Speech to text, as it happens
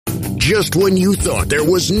just when you thought there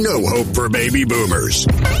was no hope for baby boomers.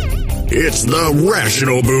 It's the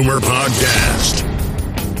Rational Boomer Podcast.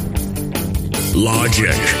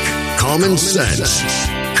 Logic, common sense,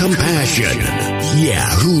 compassion. Yeah,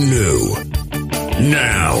 who knew?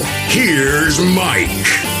 Now, here's Mike.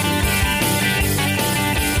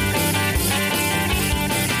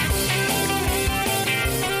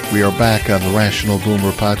 We are back on the Rational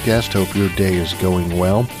Boomer Podcast. Hope your day is going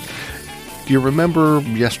well. Do you remember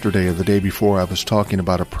yesterday or the day before I was talking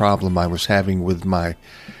about a problem I was having with my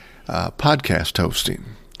podcast hosting?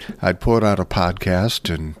 I'd put out a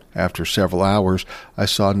podcast, and after several hours, I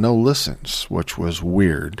saw no listens, which was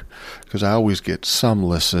weird, because I always get some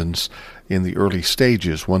listens in the early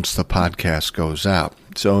stages once the podcast goes out.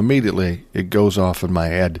 So immediately, it goes off in my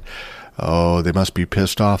head, oh, they must be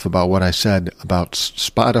pissed off about what I said about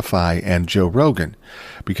Spotify and Joe Rogan,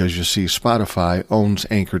 because you see, Spotify owns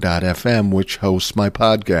Anchor.fm, which hosts my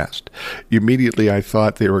podcast. Immediately, I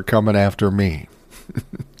thought they were coming after me.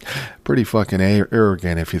 Pretty fucking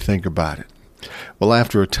arrogant if you think about it. Well,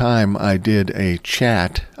 after a time, I did a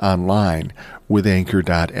chat online with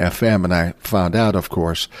Anchor.fm, and I found out, of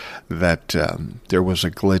course, that there was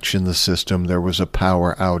a glitch in the system, there was a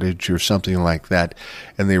power outage or something like that,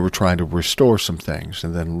 and they were trying to restore some things.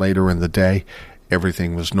 And then later in the day,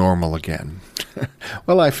 everything was normal again.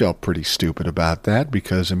 Well, I felt pretty stupid about that,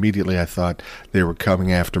 because immediately I thought they were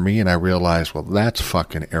coming after me, and I realized, well, that's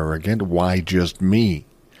fucking arrogant. Why just me?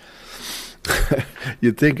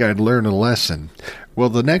 You'd think I'd learn a lesson. Well,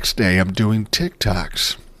 the next day I'm doing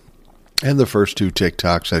TikToks. And the first two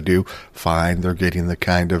TikToks I do, fine, they're getting the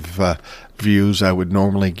kind of views I would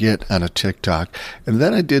normally get on a TikTok. And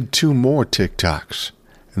then I did two more TikToks,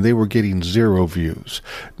 and they were getting 0 views.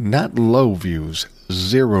 Not low views,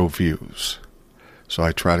 0 views. So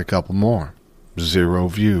I tried a couple more, 0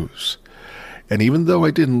 views. And even though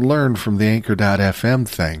I didn't learn from the Anchor.fm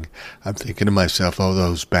thing, I'm thinking to myself, oh,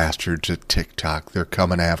 those bastards at TikTok, they're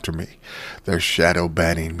coming after me. They're shadow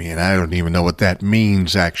banning me, and I don't even know what that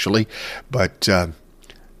means, actually. But I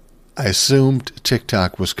assumed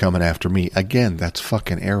TikTok was coming after me. Again, that's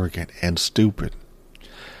fucking arrogant and stupid.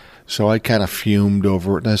 So I kind of fumed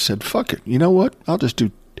over it, and I said, fuck it. You know what? I'll just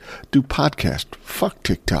do podcast. Fuck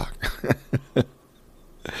TikTok.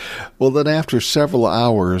 Well, then after several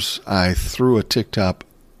hours, I threw a TikTok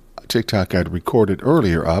I'd recorded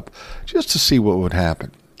earlier up just to see what would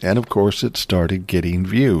happen. And, of course, it started getting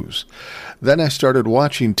views. Then I started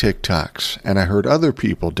watching TikToks, and I heard other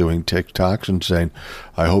people doing TikToks and saying,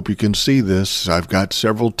 I hope you can see this. I've got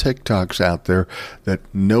several TikToks out there that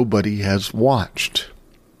nobody has watched.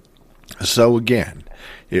 So, again,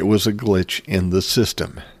 it was a glitch in the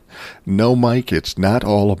system. No, Mike, it's not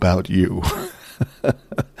all about you.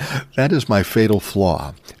 That is my fatal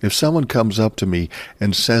flaw. If someone comes up to me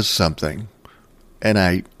and says something, and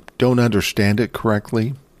I don't understand it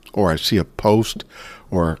correctly, or I see a post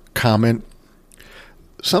or a comment,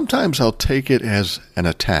 sometimes I'll take it as an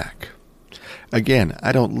attack. Again,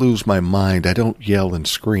 I don't lose my mind. I don't yell and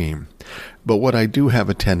scream. But what I do have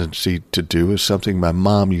a tendency to do is something my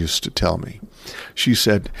mom used to tell me. She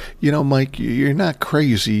said, you know, Mike, you're not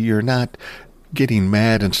crazy. You're not getting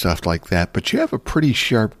mad and stuff like that, but you have a pretty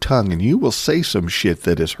sharp tongue, and you will say some shit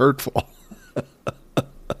that is hurtful.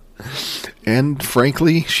 And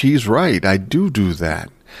frankly, she's right. I do that.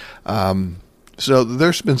 So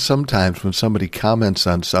there's been some times when somebody comments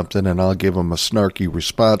on something, and I'll give them a snarky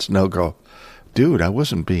response, and they'll go, dude, I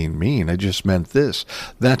wasn't being mean. I just meant this.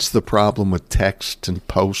 That's the problem with text and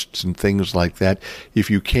posts and things like that. If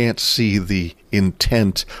you can't see the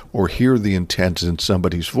intent or hear the intent in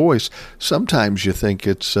somebody's voice, sometimes you think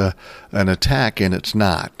it's an attack, and it's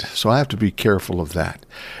not. So I have to be careful of that.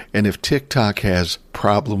 And if TikTok has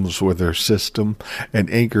problems with their system and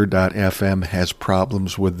Anchor.fm has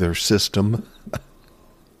problems with their system,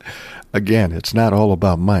 again, it's not all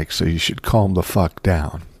about Mike, so you should calm the fuck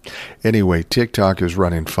down. Anyway, TikTok is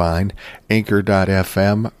running fine.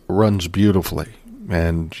 Anchor.fm runs beautifully.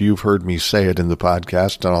 And you've heard me say it in the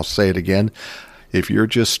podcast, and I'll say it again. If you're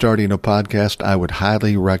just starting a podcast, I would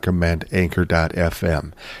highly recommend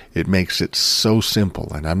Anchor.fm. It makes it so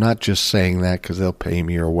simple. And I'm not just saying that because they'll pay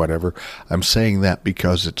me or whatever. I'm saying that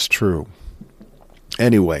because it's true.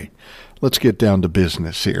 Anyway, let's get down to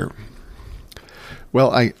business here.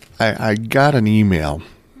 Well, I got an email.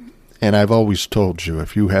 And I've always told you,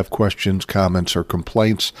 if you have questions, comments, or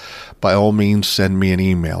complaints, by all means, send me an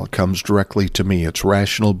email. It comes directly to me. It's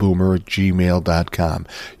rationalboomer@gmail.com.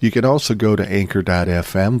 You can also go to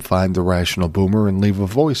anchor.fm, find The Rational Boomer, and leave a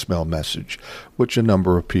voicemail message, which a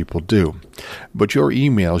number of people do. But your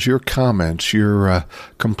emails, your comments, your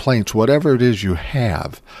complaints, whatever it is you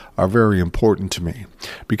have, are very important to me,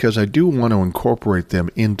 because I do want to incorporate them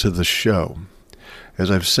into the show. As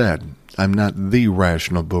I've said, I'm not the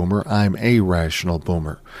Rational Boomer. I'm a Rational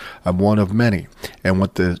Boomer. I'm one of many. And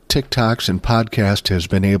what the TikToks and podcast has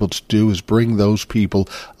been able to do is bring those people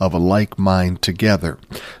of a like mind together.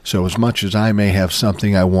 So as much as I may have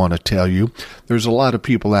something I want to tell you, there's a lot of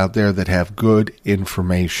people out there that have good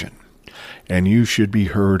information. And you should be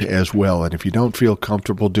heard as well. And if you don't feel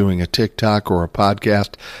comfortable doing a TikTok or a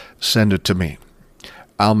podcast, send it to me.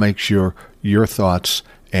 I'll make sure your thoughts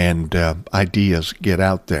and ideas get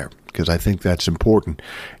out there, because I think that's important.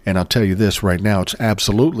 And I'll tell you this right now, it's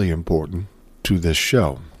absolutely important to this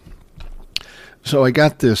show. So I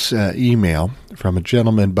got this email from a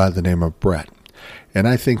gentleman by the name of Brett, and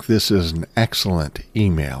I think this is an excellent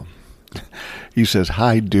email. He says,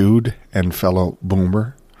 "Hi, dude and fellow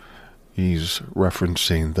boomer." He's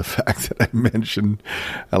referencing the fact that I mentioned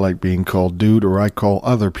I like being called dude, or I call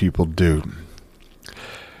other people dude.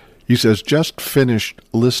 He says, "Just finished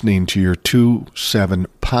listening to your 2/7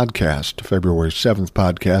 podcast, February 7th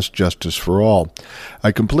podcast, Justice for All.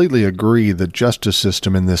 I completely agree the justice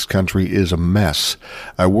system in this country is a mess.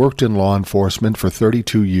 I worked in law enforcement for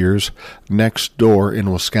 32 years next door in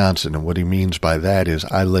Wisconsin." And what he means by that is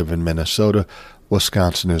I live in Minnesota.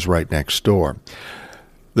 Wisconsin is right next door.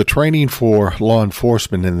 The training for law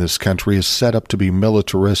enforcement in this country is set up to be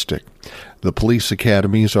militaristic. The police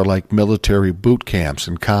academies are like military boot camps,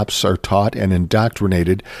 and cops are taught and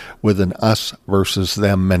indoctrinated with an us versus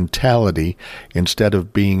them mentality instead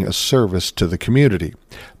of being a service to the community.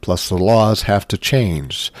 Plus, the laws have to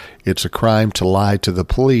change. It's a crime to lie to the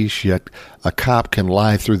police, yet a cop can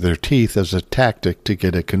lie through their teeth as a tactic to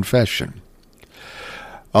get a confession.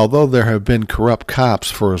 Although there have been corrupt cops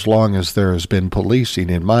for as long as there has been policing,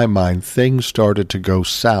 in my mind, things started to go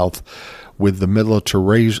south with the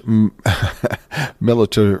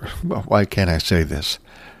why can't I say this?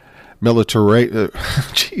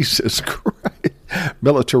 Jesus Christ.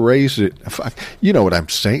 Militarization. You know what I'm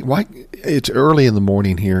saying. Why? It's early in the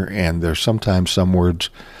morning here, and there's sometimes some words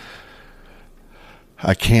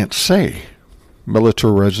I can't say.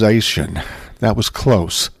 Militarization. That was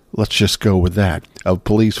close. Let's just go with that, of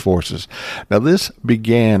police forces. Now, this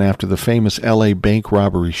began after the famous L.A. bank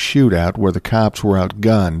robbery shootout where the cops were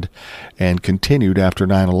outgunned, and continued after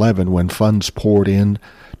 9/11 when funds poured in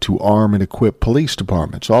to arm and equip police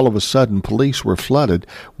departments. All of a sudden, police were flooded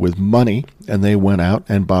with money, and they went out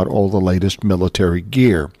and bought all the latest military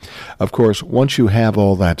gear. Of course, once you have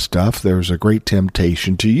all that stuff, there's a great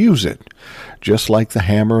temptation to use it. Just like the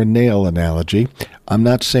hammer and nail analogy, I'm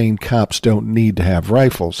not saying cops don't need to have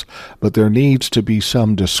rifles, but there needs to be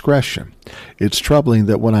some discretion. It's troubling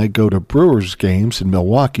that when I go to Brewers games in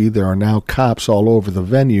Milwaukee, there are now cops all over the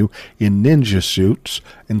venue in ninja suits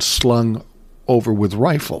and slung over with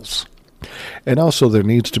rifles. And also there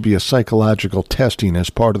needs to be a psychological testing as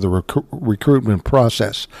part of the recruitment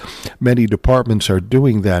process. Many departments are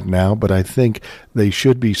doing that now, but I think they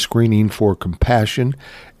should be screening for compassion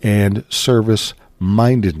and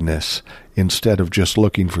service-mindedness instead of just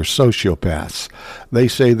looking for sociopaths. They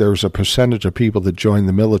say there's a percentage of people that join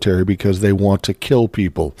the military because they want to kill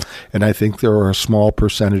people, and I think there are a small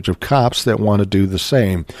percentage of cops that want to do the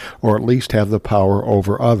same, or at least have the power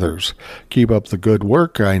over others. Keep up the good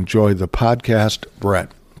work. I enjoy the podcast,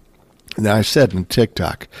 Brett. Now, I said in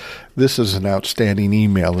TikTok, this is an outstanding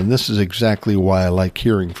email, and this is exactly why I like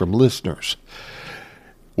hearing from listeners.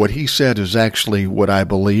 What he said is actually what I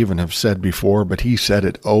believe and have said before, but he said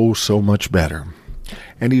it oh so much better.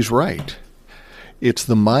 And he's right. It's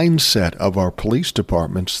the mindset of our police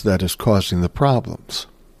departments that is causing the problems.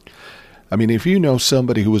 I mean, if you know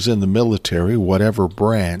somebody who was in the military, whatever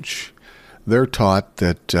branch, they're taught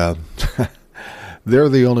that they're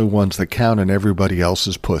the only ones that count and everybody else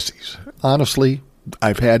is pussies. Honestly,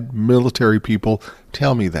 I've had military people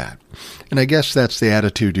tell me that. And I guess that's the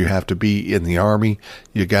attitude you have to be in the Army.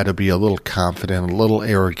 You got to be a little confident, a little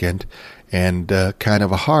arrogant, and kind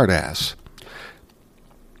of a hard ass.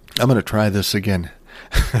 I'm going to try this again.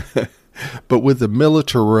 But with the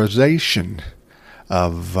militarization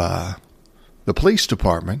of the police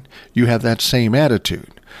department, you have that same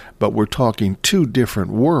attitude. But we're talking two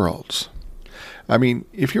different worlds. I mean,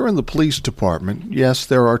 if you're in the police department, yes,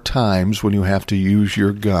 there are times when you have to use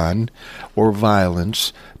your gun or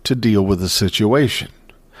violence to deal with a situation.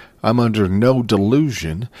 I'm under no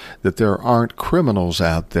delusion that there aren't criminals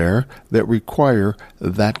out there that require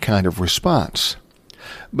that kind of response.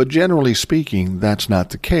 But generally speaking, that's not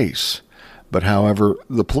the case. But however,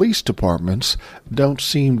 the police departments don't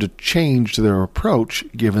seem to change their approach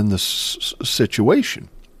given the situation.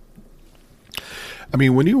 I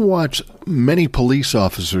mean, when you watch many police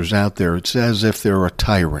officers out there, it's as if they're a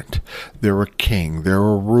tyrant, they're a king, they're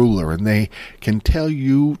a ruler, and they can tell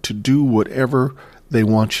you to do whatever they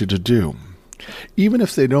want you to do. Even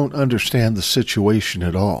if they don't understand the situation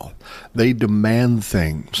at all, they demand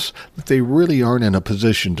things that they really aren't in a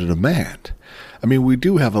position to demand. I mean, we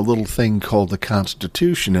do have a little thing called the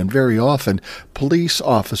Constitution, and very often police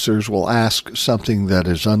officers will ask something that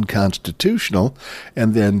is unconstitutional,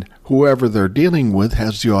 and then whoever they're dealing with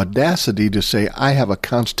has the audacity to say, I have a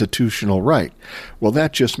constitutional right. Well,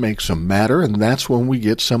 that just makes them matter, and that's when we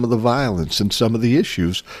get some of the violence and some of the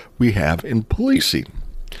issues we have in policing.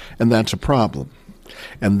 And that's a problem.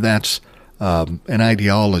 And that's an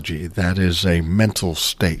ideology. That is a mental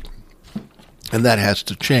state. And that has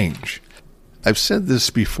to change. I've said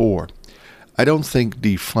this before. I don't think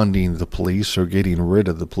defunding the police or getting rid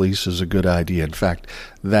of the police is a good idea. In fact,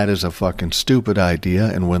 that is a fucking stupid idea.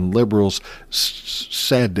 And when liberals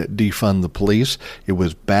said defund the police, it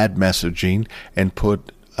was bad messaging and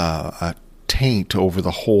put a taint over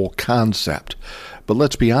the whole concept. But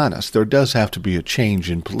let's be honest, there does have to be a change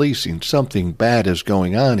in policing. Something bad is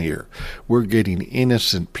going on here. We're getting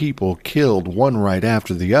innocent people killed one right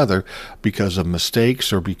after the other because of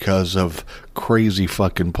mistakes or because of crazy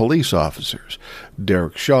fucking police officers.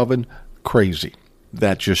 Derek Chauvin, crazy.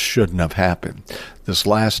 That just shouldn't have happened. This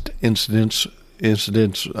last incident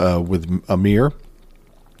with Amir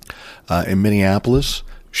in Minneapolis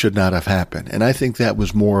should not have happened. And I think that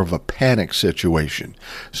was more of a panic situation.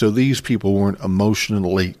 So these people weren't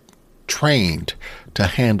emotionally trained to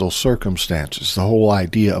handle circumstances. The whole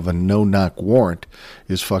idea of a no-knock warrant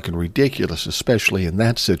is fucking ridiculous, especially in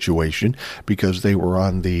that situation, because they were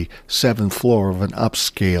on the 7th floor of an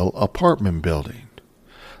upscale apartment building.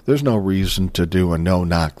 There's no reason to do a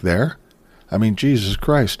no-knock there. I mean, Jesus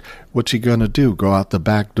Christ, what's he going to do? Go out the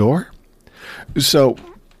back door? So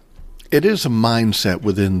it is a mindset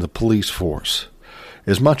within the police force.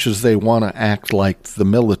 As much as they want to act like the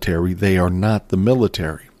military, they are not the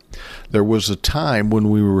military. There was a time when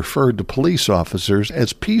we referred to police officers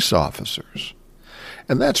as peace officers.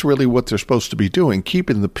 And that's really what they're supposed to be doing,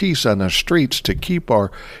 keeping the peace on our streets to keep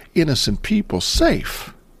our innocent people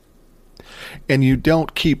safe. And you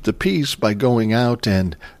don't keep the peace by going out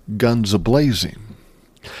and guns a-blazing.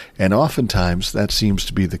 And oftentimes that seems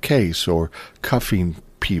to be the case, or cuffing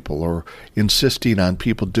people or insisting on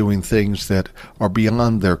people doing things that are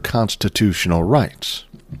beyond their constitutional rights.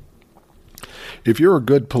 If you're a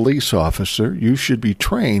good police officer, you should be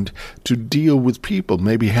trained to deal with people,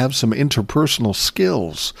 maybe have some interpersonal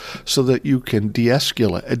skills so that you can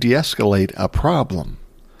de-escalate a problem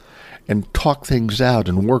and talk things out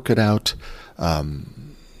and work it out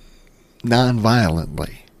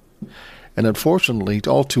non-violently. And unfortunately,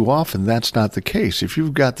 all too often, that's not the case. If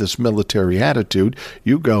you've got this military attitude,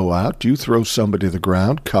 you go out, you throw somebody to the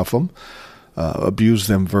ground, cuff them, abuse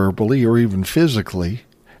them verbally or even physically,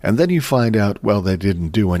 and then you find out, well, they didn't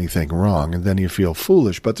do anything wrong, and then you feel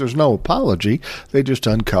foolish, but there's no apology. They just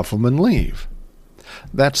uncuff them and leave.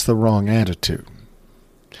 That's the wrong attitude.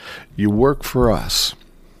 You work for us,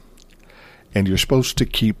 and you're supposed to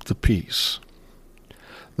keep the peace.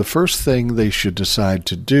 The first thing they should decide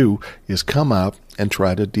to do is come out and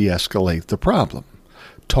try to de-escalate the problem.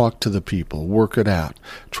 Talk to the people, work it out,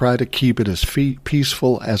 try to keep it as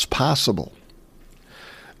peaceful as possible.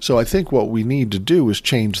 So I think what we need to do is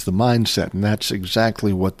change the mindset, and that's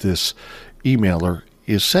exactly what this emailer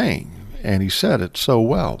is saying, and he said it so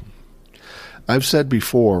well. I've said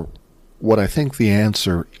before, what I think the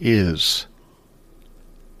answer is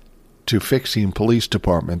to fixing police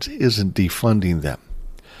departments isn't defunding them.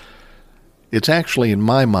 It's actually, in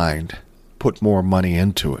my mind, put more money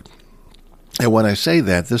into it. And when I say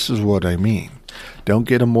that, this is what I mean. Don't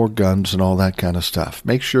get them more guns and all that kind of stuff.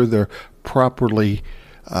 Make sure they're properly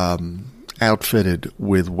outfitted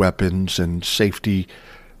with weapons and safety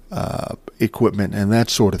equipment and that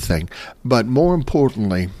sort of thing. But more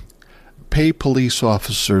importantly, pay police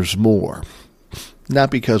officers more.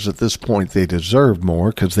 Not because at this point they deserve more,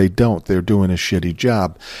 because they don't. They're doing a shitty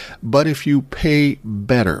job. But if you pay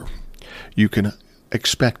better, you can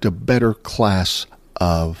expect a better class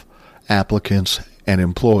of applicants and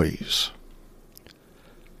employees.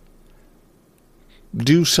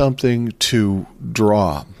 Do something to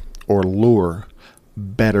draw or lure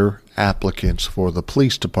better applicants for the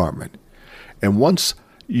police department. And once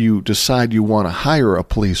you decide you want to hire a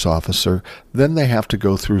police officer, then they have to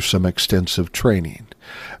go through some extensive training,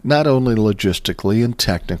 not only logistically and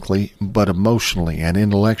technically, but emotionally and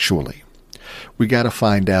intellectually. We got to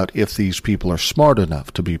find out if these people are smart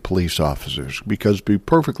enough to be police officers, because to be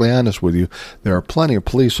perfectly honest with you, there are plenty of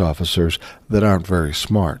police officers that aren't very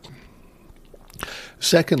smart.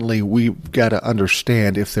 Secondly, we've got to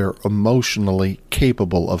understand if they're emotionally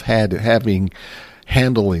capable of handling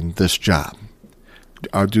this job.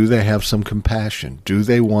 Or do they have some compassion? Do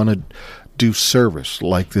they want to do service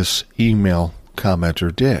like this email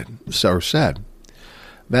commenter did or said?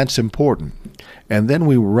 That's important. And then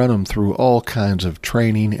we run them through all kinds of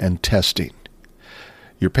training and testing.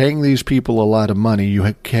 You're paying these people a lot of money.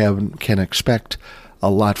 You can expect a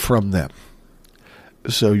lot from them.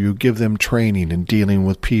 So you give them training in dealing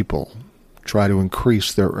with people. Try to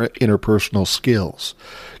increase their interpersonal skills.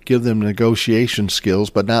 Give them negotiation skills,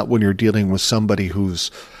 but not when you're dealing with somebody who's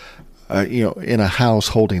in a house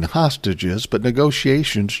holding hostages, but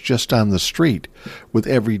negotiations just on the street with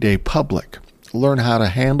everyday public. Learn how to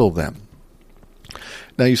handle them.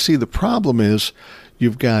 Now, you see, the problem is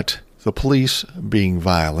you've got the police being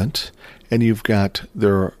violent, and you've got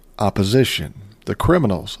their opposition, the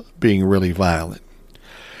criminals, being really violent.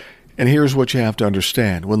 And here's what you have to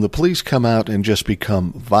understand. When the police come out and just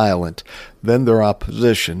become violent, then their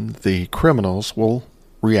opposition, the criminals, will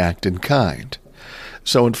react in kind.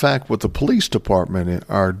 So, in fact, what the police department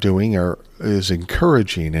are doing is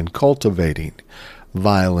encouraging and cultivating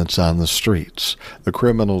violence on the streets. The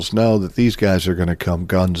criminals know that these guys are going to come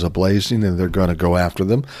guns a-blazing and they're going to go after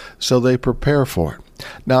them, so they prepare for it.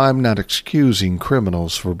 Now, I'm not excusing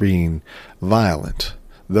criminals for being violent.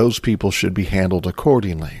 Those people should be handled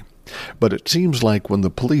accordingly. But it seems like when the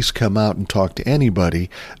police come out and talk to anybody,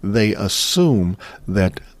 they assume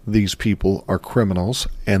that these people are criminals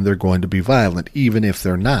and they're going to be violent, even if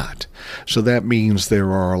they're not. So that means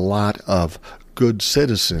there are a lot of good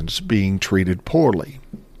citizens being treated poorly.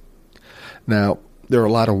 Now, there are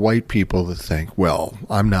a lot of white people that think, well,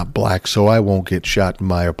 I'm not black, so I won't get shot in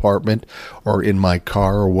my apartment or in my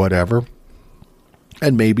car or whatever.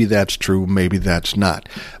 And maybe that's true, maybe that's not.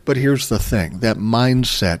 But here's the thing, that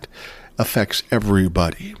mindset affects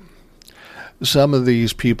everybody. Some of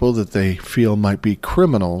these people that they feel might be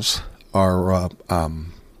criminals are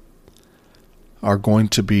going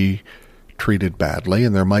to be treated badly,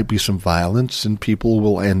 and there might be some violence, and people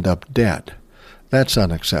will end up dead. That's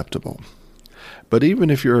unacceptable. But even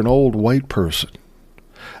if you're an old white person,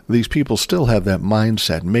 these people still have that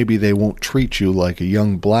mindset. Maybe they won't treat you like a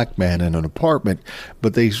young black man in an apartment,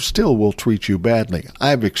 but they still will treat you badly.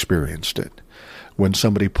 I've experienced it. When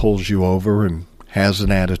somebody pulls you over and has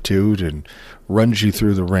an attitude and runs you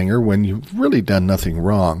through the ringer when you've really done nothing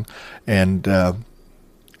wrong, and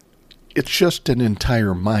it's just an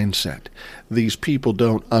entire mindset. These people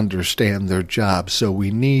don't understand their job, so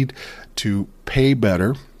we need to pay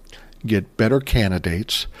better, get better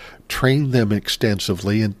candidates, train them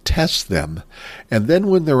extensively, and test them. And then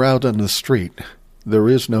when they're out on the street, there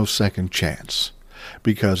is no second chance,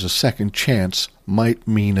 because a second chance might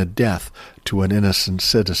mean a death to an innocent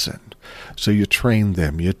citizen. So you train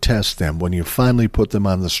them, you test them. When you finally put them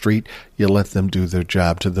on the street, you let them do their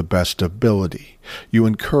job to the best ability. You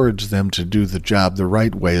encourage them to do the job the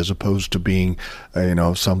right way, as opposed to being,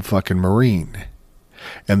 some fucking Marine.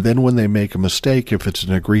 And then when they make a mistake, if it's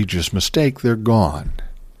an egregious mistake, they're gone.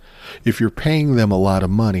 If you're paying them a lot of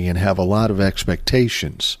money and have a lot of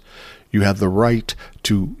expectations, you have the right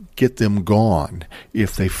to get them gone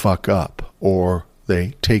if they fuck up or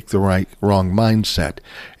they take the wrong mindset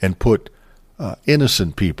and put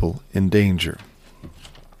innocent people in danger.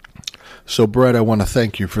 So, Brett, I want to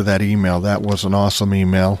thank you for that email. That was an awesome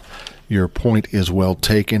email. Your point is well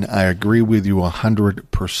taken. I agree with you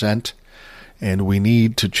 100%. And we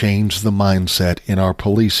need to change the mindset in our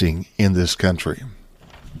policing in this country.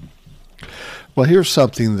 Well, here's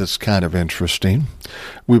something that's kind of interesting.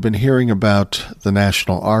 We've been hearing about the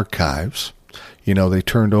National Archives. They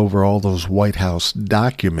turned over all those White House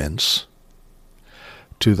documents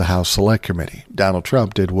to the House Select Committee. Donald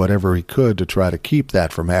Trump did whatever he could to try to keep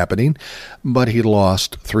that from happening, but he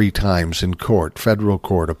lost 3 times in court, federal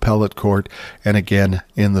court, appellate court, and again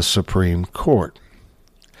in the Supreme Court.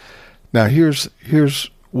 Now, here's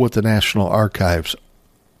what the National Archives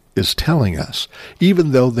is telling us.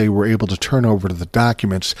 Even though they were able to turn over the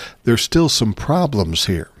documents, there's still some problems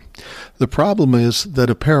here. The problem is that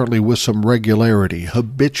apparently with some regularity,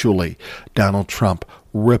 habitually, Donald Trump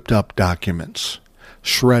ripped up documents,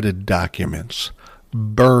 shredded documents,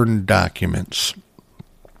 burned documents,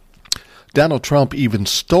 Donald Trump even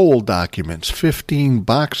stole documents, 15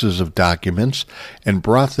 boxes of documents, and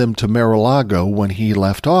brought them to Mar-a-Lago when he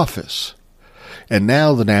left office. And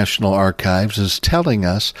now the National Archives is telling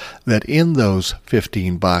us that in those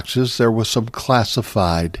 15 boxes there was some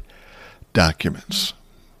classified documents.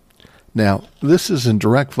 Now, this is in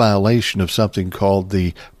direct violation of something called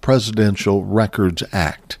the Presidential Records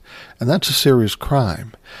Act, and that's a serious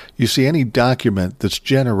crime. You see, any document that's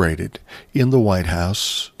generated in the White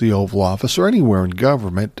House, the Oval Office, or anywhere in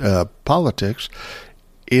government, politics,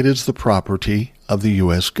 it is the property of the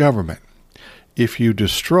U.S. government. If you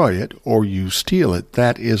destroy it or you steal it,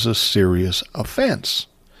 that is a serious offense.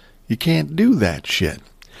 You can't do that shit.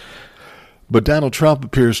 But Donald Trump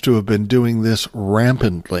appears to have been doing this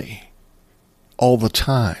rampantly all the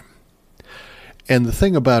time. And the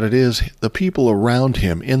thing about it is, the people around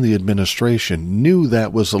him in the administration knew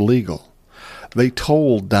that was illegal. They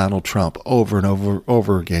told Donald Trump over and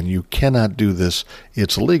over again, you cannot do this,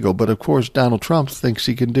 it's illegal. But of course, Donald Trump thinks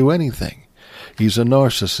he can do anything. He's a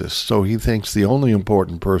narcissist, so he thinks the only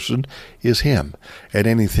important person is him, and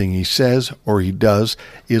anything he says or he does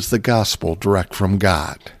is the gospel direct from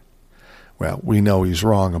God. Well, we know he's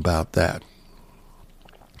wrong about that.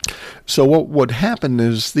 So what would happen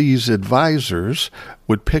is these advisors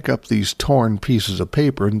would pick up these torn pieces of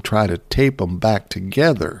paper and try to tape them back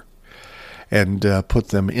together and put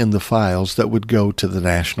them in the files that would go to the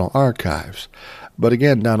National Archives. But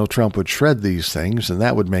again, Donald Trump would shred these things, and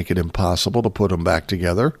that would make it impossible to put them back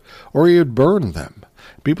together, or he would burn them.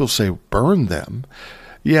 People say, burn them?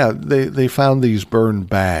 Yeah, they found these burned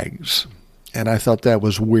bags. And I thought that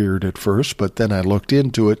was weird at first, but then I looked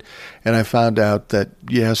into it, and I found out that,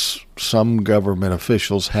 yes, some government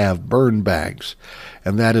officials have burn bags,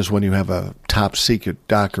 and that is when you have a top-secret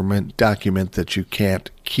document that you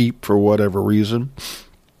can't keep for whatever reason.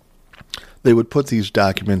 They would put these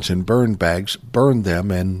documents in burn bags, burn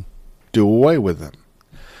them, and do away with them.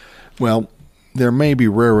 Well, there may be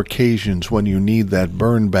rare occasions when you need that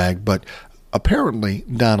burn bag, but apparently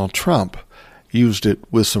Donald Trump used it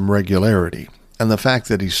with some regularity. And the fact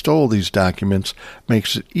that he stole these documents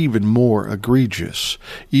makes it even more egregious,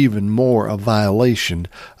 even more a violation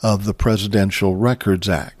of the Presidential Records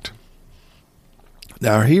Act.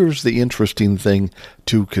 Now, here's the interesting thing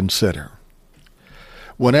to consider.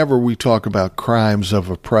 Whenever we talk about crimes of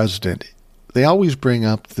a president, they always bring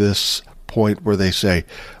up this point where they say,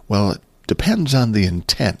 well, it depends on the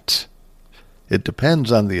intent. It depends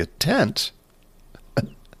on the intent.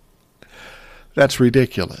 That's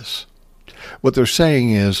ridiculous. What they're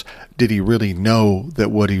saying is, did he really know that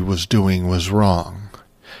what he was doing was wrong?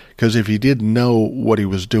 Because if he didn't know what he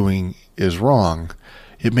was doing is wrong,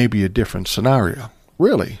 it may be a different scenario.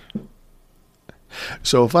 Really?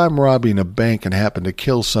 So if I'm robbing a bank and happen to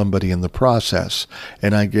kill somebody in the process,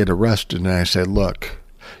 and I get arrested and I say, look,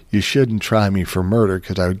 you shouldn't try me for murder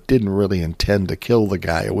because I didn't really intend to kill the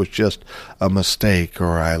guy. It was just a mistake,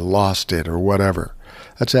 or I lost it, or whatever.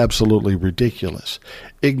 That's absolutely ridiculous.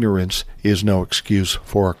 Ignorance is no excuse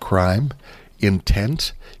for a crime.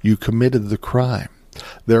 Intent, you committed the crime.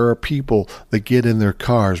 There are people that get in their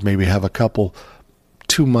cars, maybe have a couple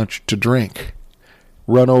too much to drink,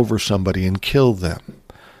 run over somebody and kill them.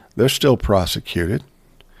 They're still prosecuted.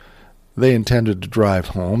 They intended to drive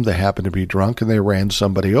home. They happened to be drunk and they ran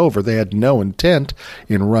somebody over. They had no intent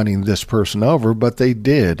in running this person over, but they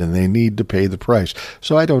did, and they need to pay the price.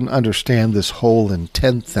 So I don't understand this whole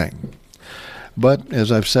intent thing. But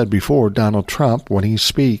as I've said before, Donald Trump, when he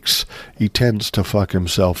speaks, he tends to fuck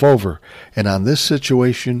himself over. And on this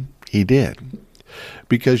situation, he did.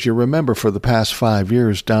 Because you remember, for the past 5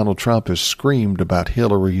 years, Donald Trump has screamed about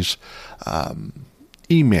Hillary's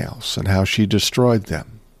emails and how she destroyed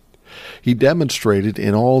them. He demonstrated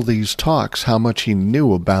in all these talks how much he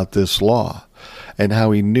knew about this law and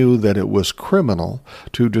how he knew that it was criminal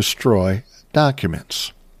to destroy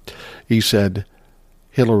documents. He said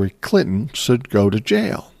Hillary Clinton should go to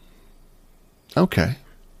jail. Okay.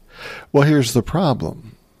 Well, here's the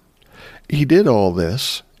problem. He did all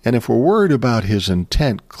this, and if we're worried about his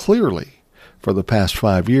intent, clearly, for the past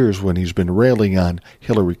 5 years when he's been railing on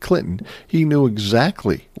Hillary Clinton, he knew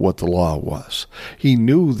exactly what the law was. He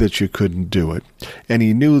knew that you couldn't do it, and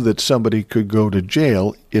he knew that somebody could go to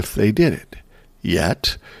jail if they did it.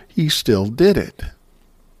 Yet, he still did it.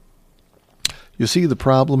 You see the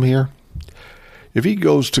problem here? If he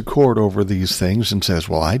goes to court over these things and says,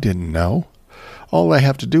 well, I didn't know, all I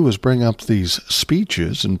have to do is bring up these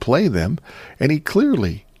speeches and play them, and he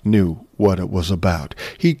clearly knew what it was about.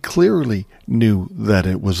 He clearly knew that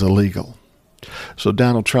it was illegal. So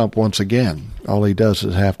Donald Trump, once again, all he does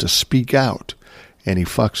is have to speak out, and he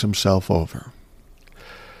fucks himself over.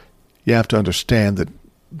 You have to understand that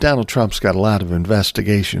Donald Trump's got a lot of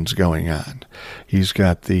investigations going on. He's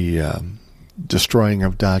got the destroying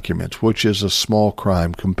of documents, which is a small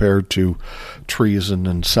crime compared to treason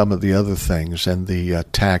and some of the other things, and the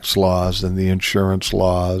tax laws and the insurance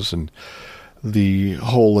laws and the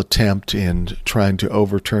whole attempt in trying to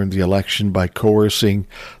overturn the election by coercing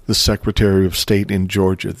the Secretary of State in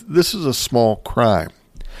Georgia. This is a small crime.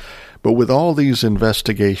 But with all these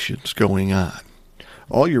investigations going on,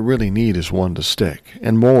 all you really need is one to stick,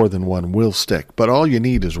 and more than one will stick. But all you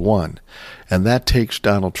need is one, and that takes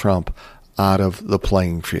Donald Trump out of the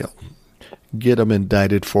playing field. Get him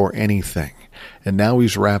indicted for anything. And now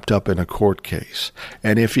he's wrapped up in a court case.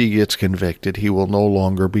 And if he gets convicted, he will no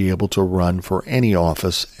longer be able to run for any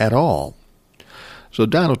office at all. So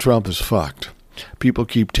Donald Trump is fucked. People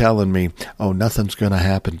keep telling me, oh, nothing's going to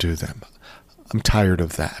happen to them. I'm tired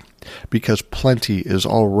of that, because plenty has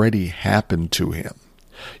already happened to him.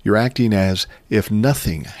 You're acting as if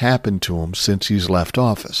nothing happened to him since he's left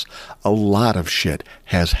office. A lot of shit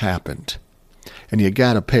has happened. And you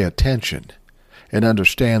got to pay attention and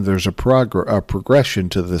understand there's a progression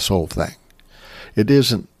to this whole thing. It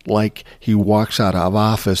isn't like he walks out of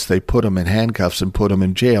office, they put him in handcuffs and put him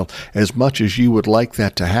in jail. As much as you would like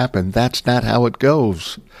that to happen, that's not how it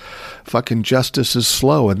goes. Fucking justice is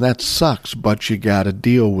slow, and that sucks, but you got to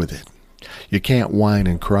deal with it. You can't whine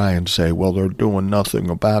and cry and say, well, they're doing nothing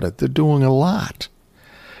about it. They're doing a lot.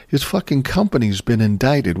 His fucking company's been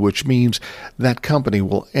indicted, which means that company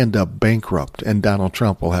will end up bankrupt and Donald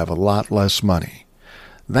Trump will have a lot less money.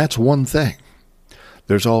 That's one thing.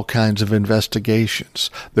 There's all kinds of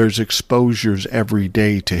investigations. There's exposures every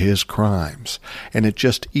day to his crimes, and it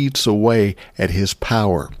just eats away at his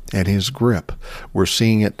power and his grip. We're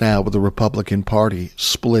seeing it now with the Republican Party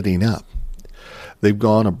splitting up. They've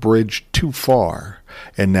gone a bridge too far,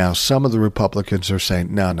 and now some of the Republicans are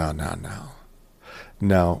saying, no.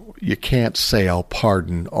 No, you can't say I'll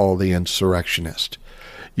pardon all the insurrectionists.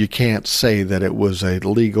 You can't say that it was a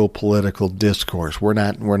legal political discourse. We're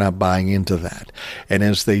not buying into that. And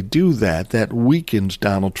as they do that, that weakens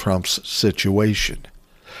Donald Trump's situation.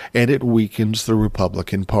 And it weakens the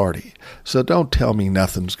Republican Party. So don't tell me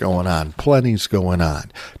nothing's going on. Plenty's going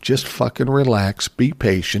on. Just fucking relax. Be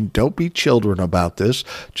patient. Don't be children about this.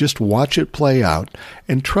 Just watch it play out.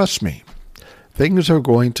 And trust me, things are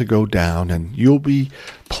going to go down, and you'll be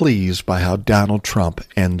pleased by how Donald Trump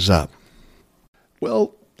ends up.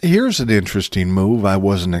 Well, here's an interesting move I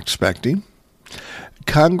wasn't expecting.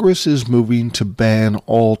 Congress is moving to ban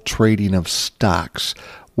all trading of stocks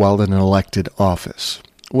while in elected office,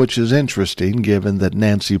 which is interesting given that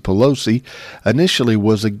Nancy Pelosi initially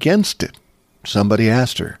was against it. Somebody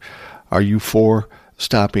asked her, are you for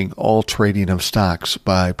stopping all trading of stocks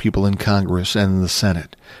by people in Congress and the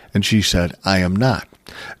Senate? And she said, I am not.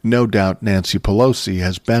 No doubt Nancy Pelosi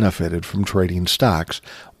has benefited from trading stocks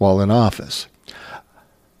while in office.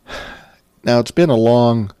 Now, it's been a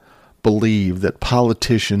long believed that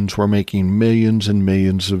politicians were making millions and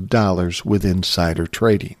millions of dollars with insider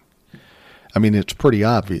trading. I mean, it's pretty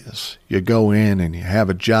obvious. You go in and you have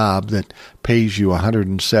a job that pays you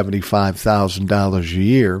 $175,000 a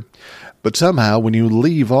year, but somehow when you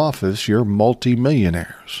leave office, you're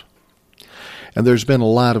multimillionaires. And there's been a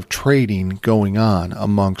lot of trading going on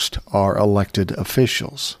amongst our elected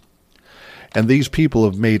officials. And these people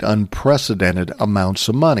have made unprecedented amounts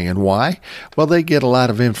of money. And why? Well, they get a lot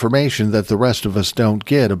of information that the rest of us don't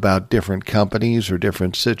get about different companies or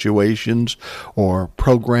different situations or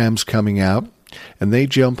programs coming out. And they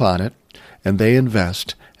jump on it, and they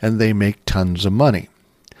invest, and they make tons of money.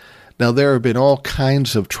 Now, there have been all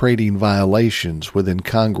kinds of trading violations within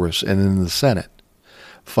Congress and in the Senate.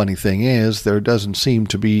 Funny thing is, there doesn't seem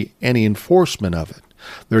to be any enforcement of it.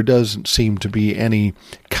 There doesn't seem to be any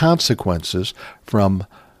consequences from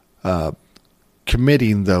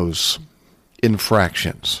committing those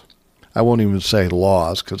infractions. I won't even say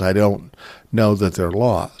laws because I don't know that they're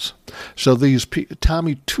laws. So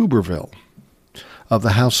Tommy Tuberville of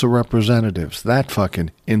the House of Representatives, that fucking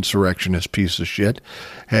insurrectionist piece of shit,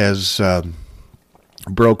 has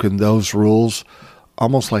broken those rules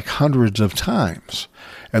almost like hundreds of times.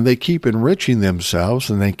 And they keep enriching themselves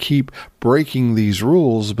and they keep breaking these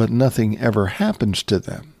rules, but nothing ever happens to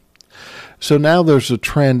them. So now there's a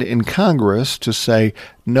trend in Congress to say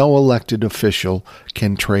no elected official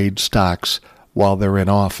can trade stocks while they're in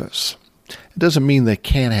office. It doesn't mean they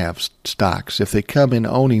can't have stocks. If they come in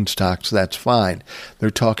owning stocks, that's fine. They're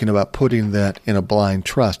talking about putting that in a blind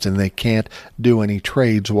trust, and they can't do any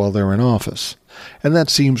trades while they're in office. And that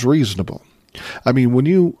seems reasonable. I mean, when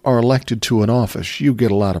you are elected to an office, you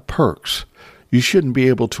get a lot of perks. You shouldn't be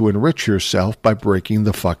able to enrich yourself by breaking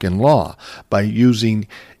the fucking law, by using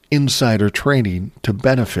insider trading to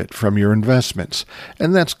benefit from your investments.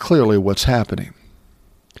 And that's clearly what's happening.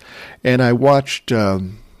 And I watched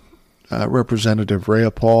Representative Rhea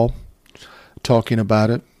Paul talking about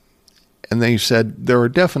it. And they said there are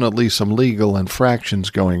definitely some legal infractions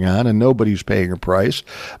going on and nobody's paying a price.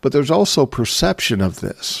 But there's also perception of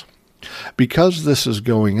this. Because this is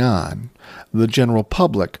going on, the general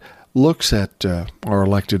public looks at our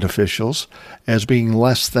elected officials as being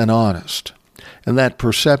less than honest. And that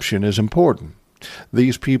perception is important.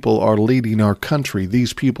 These people are leading our country.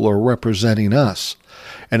 These people are representing us.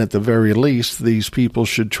 And at the very least, these people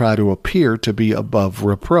should try to appear to be above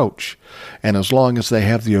reproach. And as long as they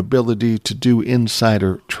have the ability to do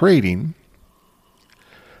insider trading,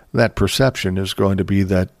 that perception is going to be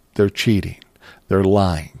that they're cheating, they're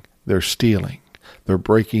lying, they're stealing, they're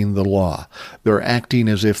breaking the law, they're acting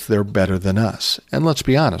as if they're better than us. And let's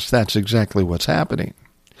be honest, that's exactly what's happening.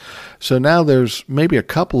 So now there's maybe a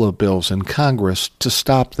couple of bills in Congress to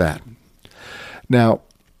stop that. Now,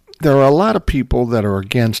 there are a lot of people that are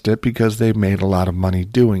against it because they've made a lot of money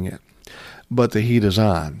doing it. But the heat is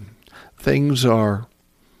on. Things are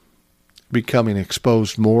becoming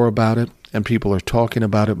exposed more about it, and people are talking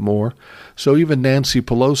about it more. So even Nancy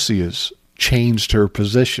Pelosi has changed her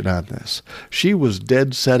position on this. She was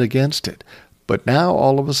dead set against it. But now,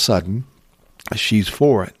 all of a sudden, she's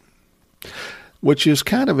for it, which is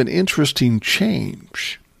kind of an interesting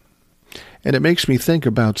change. And it makes me think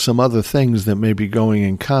about some other things that may be going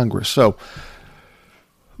in Congress. So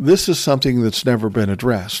this is something that's never been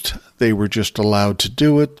addressed. They were just allowed to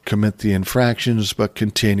do it, commit the infractions, but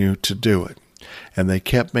continue to do it. And they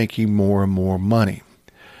kept making more and more money.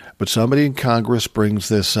 But somebody in Congress brings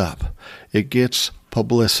this up. It gets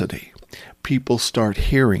publicity. People start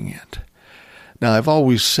hearing it. Now, I've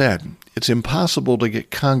always said it's impossible to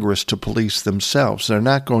get Congress to police themselves. They're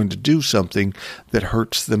not going to do something that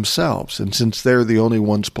hurts themselves. And since they're the only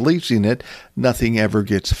ones policing it, nothing ever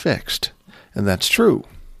gets fixed. And that's true.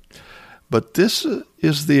 But this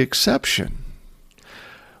is the exception.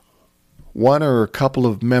 One or a couple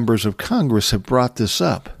of members of Congress have brought this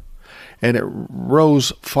up. And it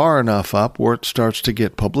rose far enough up where it starts to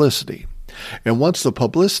get publicity. And once the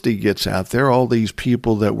publicity gets out there, all these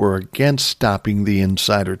people that were against stopping the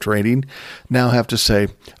insider trading now have to say,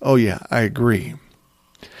 oh yeah, I agree.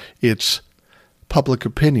 It's public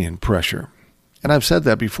opinion pressure. And I've said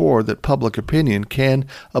that before, that public opinion can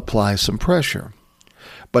apply some pressure.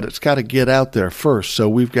 But it's got to get out there first. So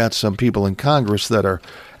we've got some people in Congress that are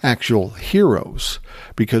actual heroes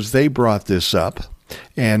because they brought this up,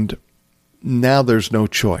 and now there's no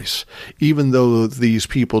choice. Even though these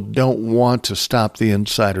people don't want to stop the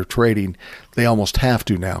insider trading, they almost have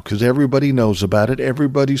to now because everybody knows about it,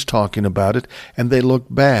 everybody's talking about it, and they look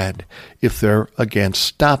bad if they're against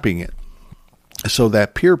stopping it. So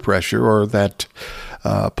that peer pressure or that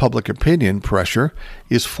public opinion pressure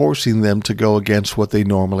is forcing them to go against what they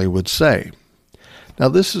normally would say. Now,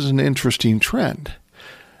 this is an interesting trend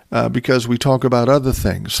because we talk about other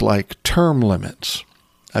things like term limits.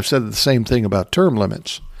 I've said the same thing about term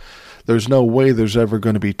limits. There's no way there's ever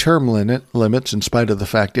going to be term limits in spite of the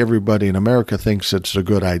fact everybody in America thinks it's a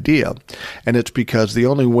good idea. And it's because the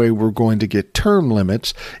only way we're going to get term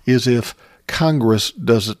limits is if Congress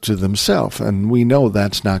does it to themselves. And we know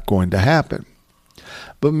that's not going to happen.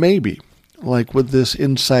 But maybe, like with this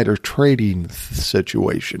insider trading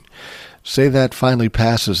situation, say that finally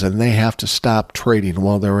passes and they have to stop trading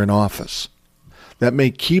while they're in office. That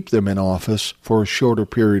may keep them in office for a shorter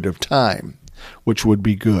period of time, which would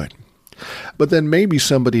be good. But then maybe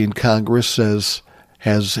somebody in Congress has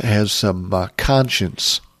some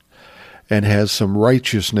conscience and has some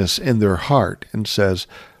righteousness in their heart and says,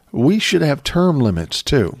 we should have term limits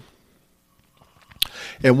too.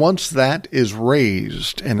 And once that is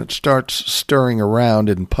raised and it starts stirring around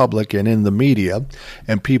in public and in the media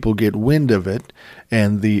and people get wind of it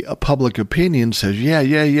and the public opinion says,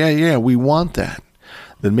 yeah, we want that,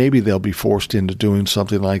 then maybe they'll be forced into doing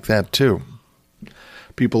something like that too.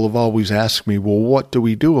 People have always asked me, well, what do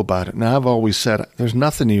we do about it? And I've always said, there's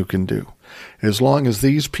nothing you can do. As long as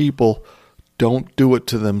these people don't do it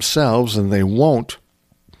to themselves, and they won't,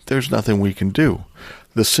 there's nothing we can do.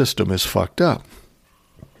 The system is fucked up.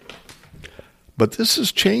 But this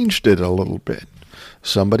has changed it a little bit.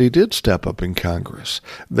 Somebody did step up in Congress.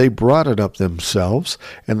 They brought it up themselves,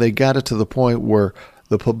 and they got it to the point where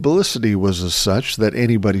the publicity was as such that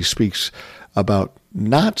anybody speaks about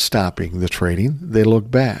not stopping the trading, they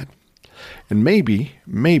look bad. And maybe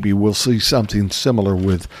we'll see something similar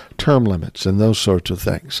with term limits and those sorts of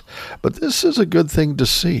things. But this is a good thing to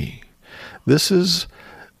see. This is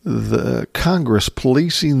the Congress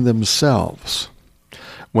policing themselves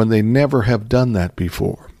when they never have done that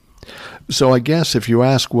before. So I guess if you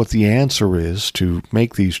ask what the answer is to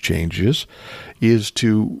make these changes, is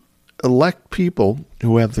to elect people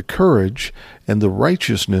who have the courage and the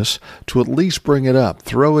righteousness to at least bring it up,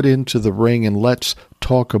 throw it into the ring, and let's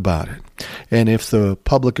talk about it. And if the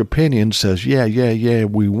public opinion says, yeah,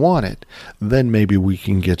 we want it, then maybe we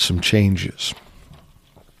can get some changes.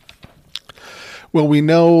 Well, we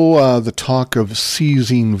know the talk of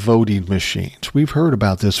seizing voting machines. We've heard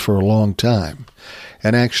about this for a long time.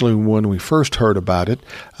 And actually, when we first heard about it,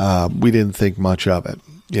 we didn't think much of it.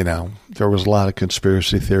 You know, there was a lot of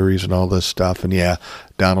conspiracy theories and all this stuff. And yeah,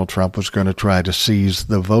 Donald Trump was going to try to seize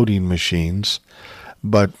the voting machines.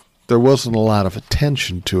 But there wasn't a lot of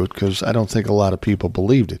attention to it because I don't think a lot of people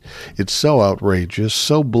believed it. It's so outrageous,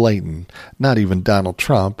 so blatant, not even Donald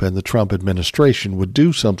Trump and the Trump administration would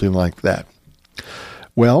do something like that.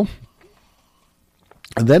 Well,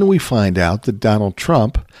 and then we find out that Donald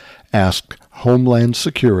Trump asked Homeland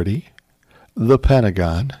Security, the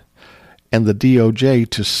Pentagon, and the DOJ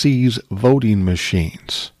to seize voting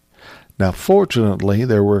machines. Now, fortunately,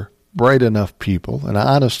 there were bright enough people and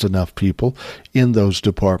honest enough people in those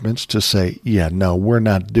departments to say, yeah, no, we're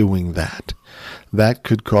not doing that. That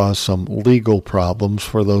could cause some legal problems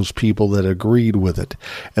for those people that agreed with it,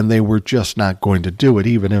 and they were just not going to do it,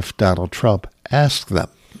 even if Donald Trump asked them.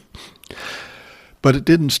 But it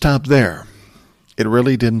didn't stop there. It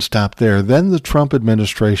really didn't stop there. Then the Trump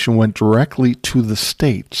administration went directly to the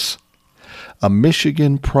states. A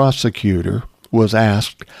Michigan prosecutor was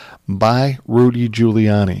asked by Rudy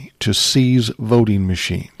Giuliani to seize voting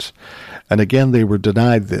machines. And again, they were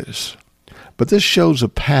denied this. But this shows a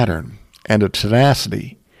pattern and a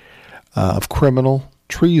tenacity of criminal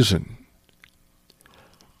treason,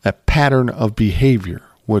 a pattern of behavior,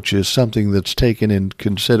 which is something that's taken in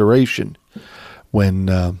consideration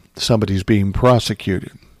when somebody's being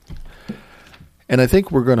prosecuted. And I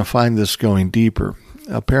think we're going to find this going deeper.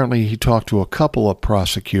 Apparently, he talked to a couple of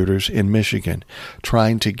prosecutors in Michigan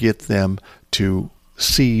trying to get them to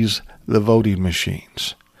seize the voting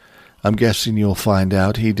machines. I'm guessing you'll find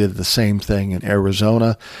out he did the same thing in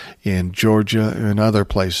Arizona, in Georgia, and other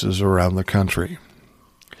places around the country.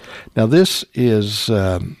 Now, this is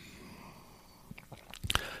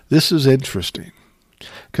interesting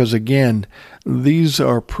because, again, these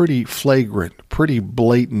are pretty flagrant, pretty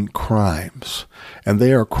blatant crimes, and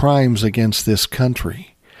they are crimes against this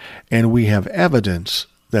country, and we have evidence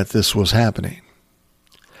that this was happening.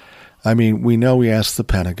 I mean, we know he asked the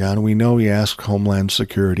Pentagon, we know he asked Homeland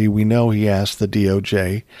Security, we know he asked the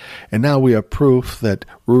DOJ, and now we have proof that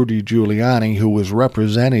Rudy Giuliani, who was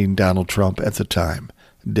representing Donald Trump at the time,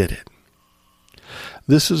 did it.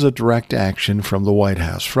 This is a direct action from the White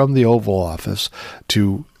House, from the Oval Office,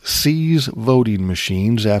 to seize voting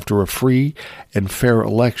machines after a free and fair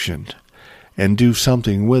election and do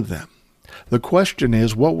something with them. The question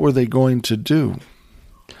is, what were they going to do?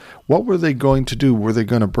 What were they going to do? Were they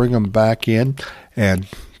going to bring them back in and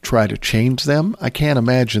try to change them? I can't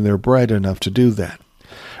imagine they're bright enough to do that.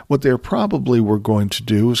 What they probably were going to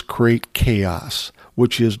do is create chaos,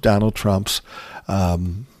 which is Donald Trump's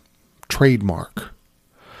trademark.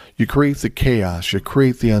 You create the chaos, you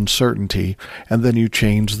create the uncertainty, and then you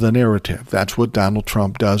change the narrative. That's what Donald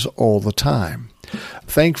Trump does all the time.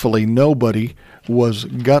 Thankfully, nobody was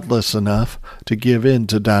gutless enough to give in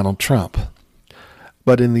to Donald Trump.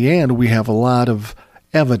 But in the end, we have a lot of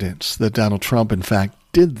evidence that Donald Trump, in fact,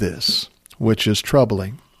 did this, which is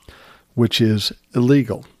troubling, which is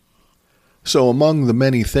illegal. So among the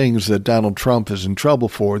many things that Donald Trump is in trouble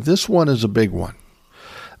for, this one is a big one.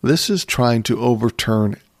 This is trying to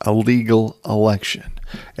overturn a legal election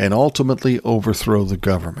and ultimately overthrow the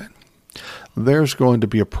government. There's going to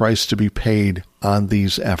be a price to be paid on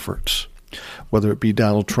these efforts, whether it be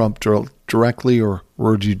Donald Trump directly or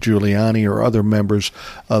Rudy Giuliani or other members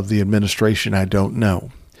of the administration, I don't know.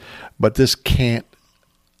 But this can't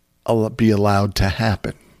be allowed to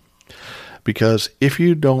happen, because if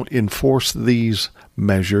you don't enforce these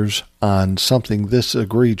measures on something this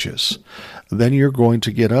egregious, then you're going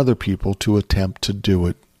to get other people to attempt to do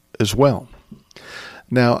it as well.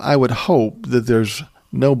 Now, I would hope that there's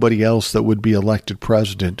nobody else that would be elected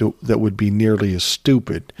president that would be nearly as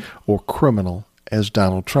stupid or criminal as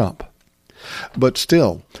Donald Trump. But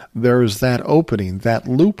still, there is that opening, that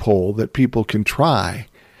loophole that people can try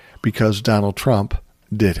because Donald Trump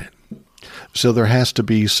did it. So there has to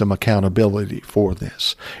be some accountability for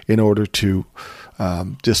this in order to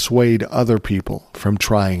dissuade other people from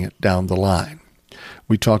trying it down the line.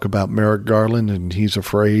 We talk about Merrick Garland, and he's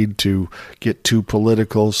afraid to get too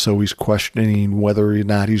political, so he's questioning whether or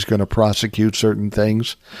not he's going to prosecute certain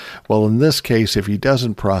things. Well, in this case, if he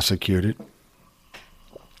doesn't prosecute it,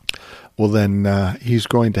 well, then he's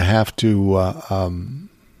going to have to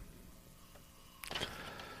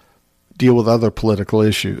deal with other political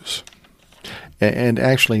issues. And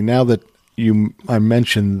actually, now that I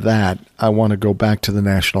mentioned that, I want to go back to the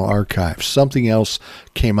National Archives. Something else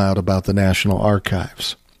came out about the National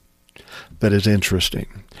Archives that is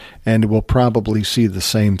interesting. And we'll probably see the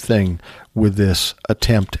same thing with this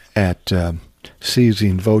attempt at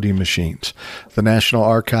seizing voting machines. The National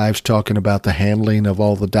Archives talking about the handling of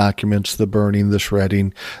all the documents, the burning, the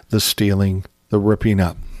shredding, the stealing, the ripping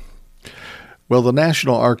up. Well, the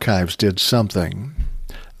National Archives did something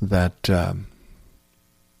that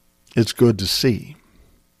it's good to see.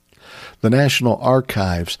 The National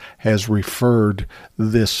Archives has referred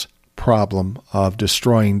this problem of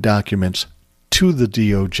destroying documents to the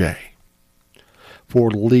DOJ for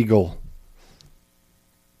legal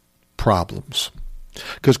problems.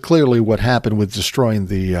 Because clearly what happened with destroying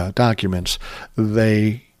the documents,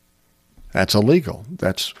 that's illegal.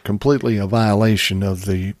 That's completely a violation of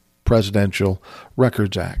the Presidential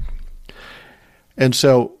Records Act. And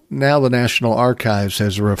so now the National Archives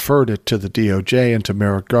has referred it to the DOJ and to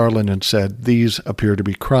Merrick Garland and said, these appear to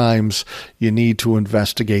be crimes. You need to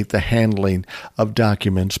investigate the handling of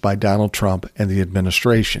documents by Donald Trump and the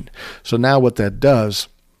administration. So now what that does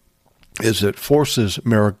is it forces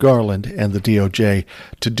Merrick Garland and the DOJ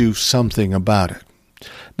to do something about it.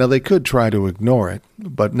 Now, they could try to ignore it,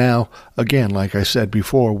 but now, again, like I said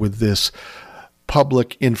before, with this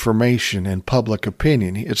public information and public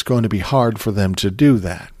opinion, it's going to be hard for them to do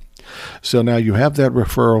that. So now you have that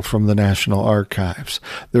referral from the National Archives.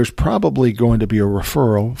 There's probably going to be a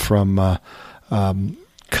referral from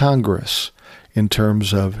Congress in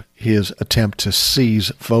terms of his attempt to seize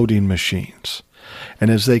voting machines. And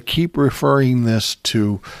as they keep referring this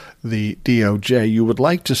to the DOJ, you would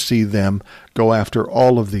like to see them go after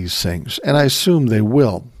all of these things. And I assume they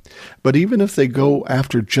will. But even if they go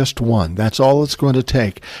after just one, that's all it's going to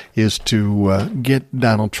take is to get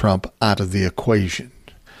Donald Trump out of the equation.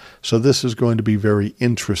 So this is going to be very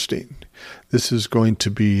interesting. This is going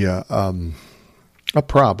to be a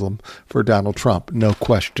problem for Donald Trump, no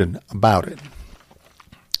question about it.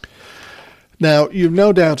 Now, you've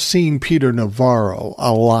no doubt seen Peter Navarro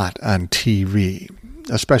a lot on TV,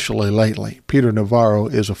 especially lately. Peter Navarro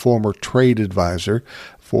is a former trade advisor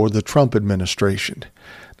for the Trump administration.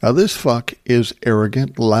 Now, this fuck is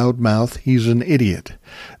arrogant, loudmouth. He's an idiot.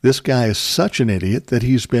 This guy is such an idiot that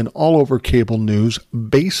he's been all over cable news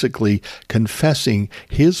basically confessing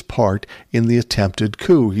his part in the attempted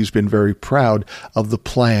coup. He's been very proud of the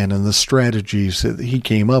plan and the strategies that he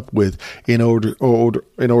came up with in order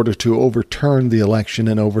to overturn the election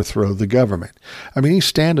and overthrow the government. I mean, he's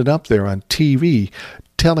standing up there on TV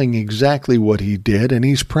telling exactly what he did, and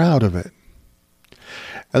he's proud of it.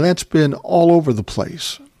 And that's been all over the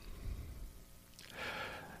place.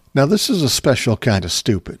 Now, this is a special kind of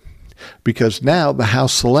stupid, because now the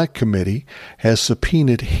House Select Committee has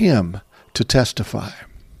subpoenaed him to testify.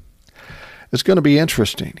 It's going to be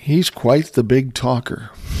interesting. He's quite the big talker.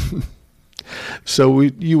 So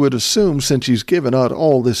you would assume, since he's given out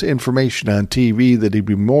all this information on TV, that he'd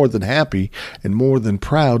be more than happy and more than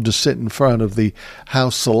proud to sit in front of the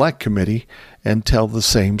House Select Committee and tell the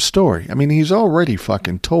same story. I mean, he's already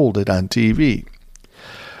fucking told it on TV.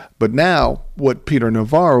 But now what Peter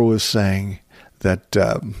Navarro is saying, that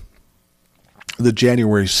the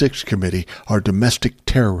January 6th committee are domestic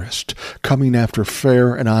terrorists coming after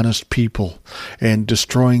fair and honest people and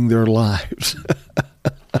destroying their lives.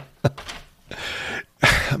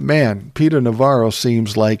 Man, Peter Navarro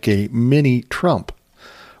seems like a mini Trump.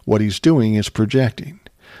 What he's doing is projecting.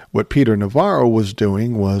 What Peter Navarro was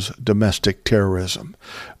doing was domestic terrorism,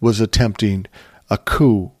 was attempting a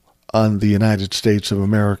coup on the United States of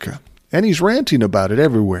America. And he's ranting about it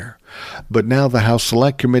everywhere. But now the House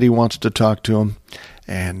Select Committee wants to talk to him.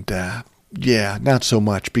 And, not so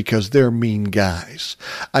much, because they're mean guys.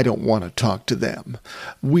 I don't want to talk to them.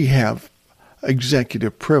 We have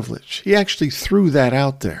executive privilege. He actually threw that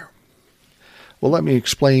out there. Well, let me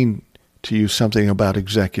explain to you something about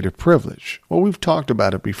executive privilege. Well, we've talked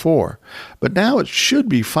about it before, but now it should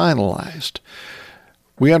be finalized.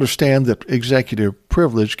 We understand that executive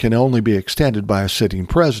privilege can only be extended by a sitting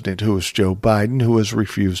president, who is Joe Biden, who has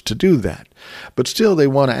refused to do that. But still, they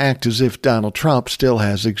want to act as if Donald Trump still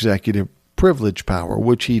has executive privilege power,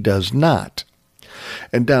 which he does not.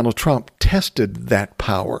 And Donald Trump tested that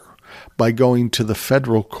power by going to the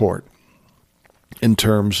federal court in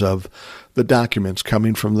terms of the documents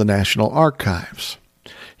coming from the National Archives.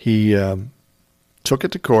 He took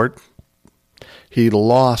it to court. He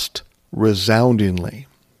lost resoundingly.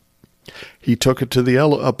 He took it to the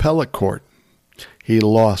appellate court. He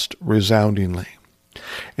lost resoundingly.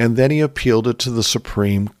 And then he appealed it to the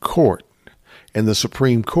Supreme Court. And the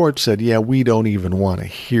Supreme Court said, yeah, we don't even want to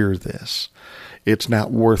hear this. It's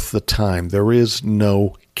not worth the time. There is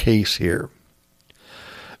no case here.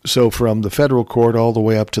 So from the federal court all the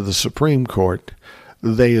way up to the Supreme Court,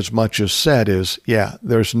 they as much as said is, yeah,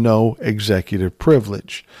 there's no executive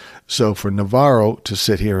privilege. So for Navarro to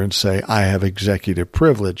sit here and say, I have executive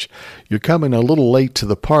privilege, you're coming a little late to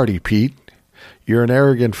the party, Pete. You're an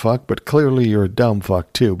arrogant fuck, but clearly you're a dumb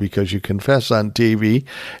fuck too, because you confess on TV,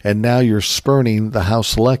 and now you're spurning the House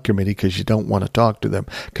Select Committee because you don't want to talk to them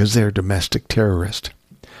because they're domestic terrorists.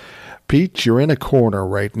 Pete, you're in a corner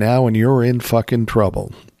right now, and you're in fucking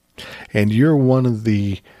trouble. And you're one of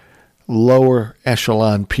the lower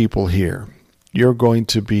echelon people here. You're going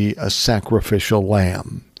to be a sacrificial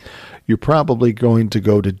lamb. You're probably going to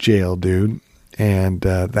go to jail, dude, and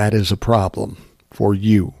that is a problem for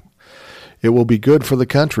you. It will be good for the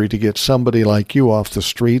country to get somebody like you off the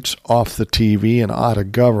streets, off the TV, and out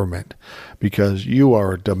of government, because you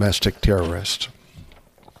are a domestic terrorist.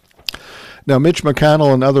 Now, Mitch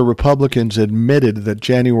McConnell and other Republicans admitted that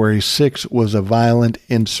January 6th was a violent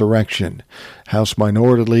insurrection. House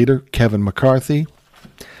Minority Leader Kevin McCarthy,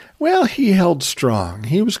 well, he held strong.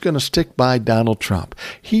 He was going to stick by Donald Trump.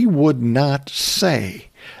 He would not say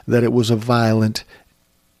that it was a violent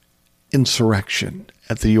insurrection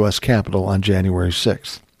at the U.S. Capitol on January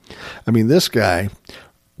 6th. I mean, this guy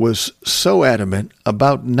was so adamant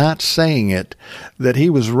about not saying it that he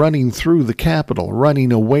was running through the Capitol,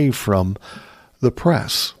 running away from the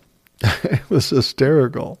press. It was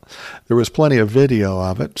hysterical. There was plenty of video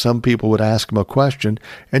of it. Some people would ask him a question,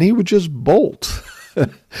 and he would just bolt.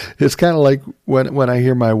 It's kind of like when I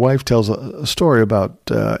hear my wife tells a story about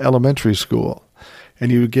elementary school,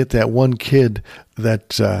 and you would get that one kid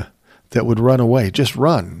that would run away, just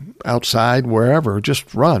run outside, wherever,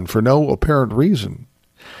 just run for no apparent reason.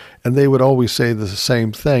 And they would always say the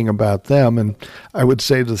same thing about them, and I would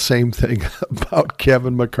say the same thing about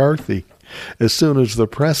Kevin McCarthy. As soon as the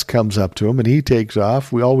press comes up to him and he takes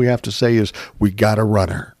off, all we have to say is, we got a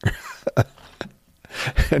runner.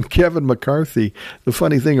 And Kevin McCarthy, the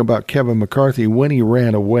funny thing about Kevin McCarthy, when he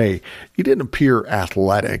ran away, he didn't appear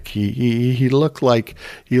athletic. He looked like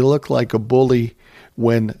a bully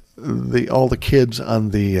when all the kids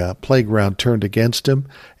on the playground turned against him,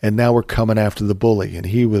 and now we're coming after the bully. And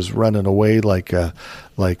he was running away like a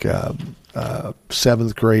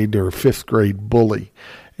 7th grade or 5th grade bully.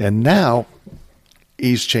 And now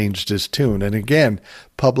he's changed his tune. And again,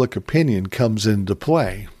 public opinion comes into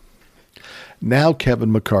play. Now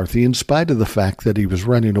Kevin McCarthy, in spite of the fact that he was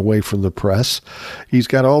running away from the press, he's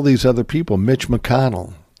got all these other people, Mitch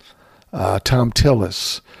McConnell, Tom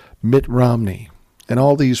Tillis, Mitt Romney, and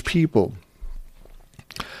all these people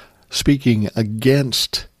speaking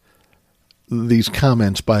against these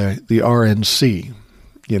comments by the RNC,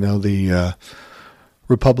 the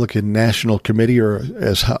Republican National Committee, or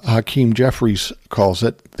as Hakeem Jeffries calls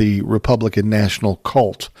it, the Republican National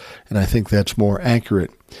Cult, and I think that's more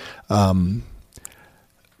accurate.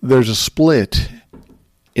 There's a split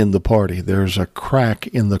in the party. There's a crack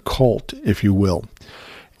in the cult, if you will,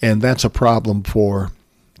 and that's a problem for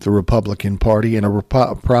the Republican Party and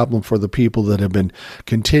a problem for the people that have been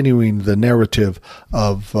continuing the narrative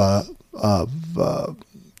of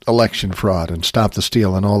election fraud and stop the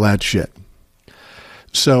steal and all that shit.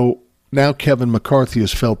 So now Kevin McCarthy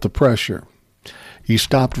has felt the pressure. He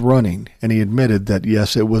stopped running, and he admitted that,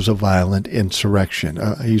 yes, it was a violent insurrection.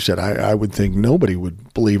 He said, I would think nobody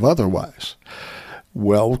would believe otherwise.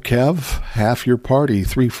 Well, Kev, half your party,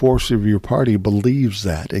 3/4 of your party believes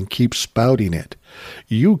that and keeps spouting it.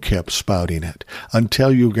 You kept spouting it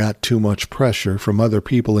until you got too much pressure from other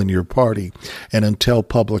people in your party and until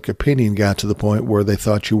public opinion got to the point where they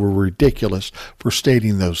thought you were ridiculous for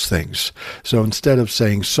stating those things. So instead of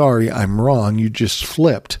saying, sorry, I'm wrong, you just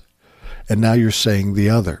flipped, and now you're saying the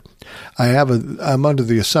other. I'm under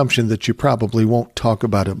the assumption that you probably won't talk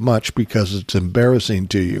about it much because it's embarrassing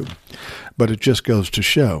to you, but it just goes to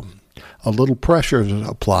show. A little pressure is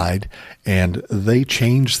applied, and they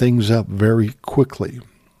change things up very quickly.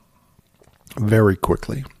 Very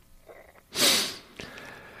quickly.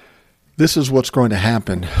 This is what's going to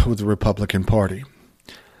happen with the Republican Party.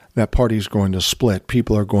 That party is going to split.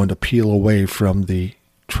 People are going to peel away from the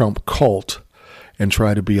Trump cult and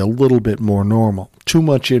try to be a little bit more normal. Too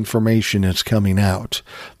much information is coming out.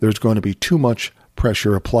 There's going to be too much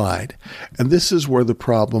pressure applied. And this is where the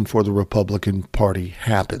problem for the Republican Party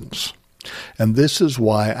happens. And this is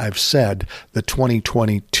why I've said that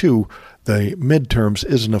 2022, the midterms,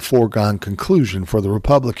 isn't a foregone conclusion for the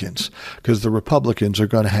Republicans, because the Republicans are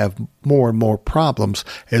going to have more and more problems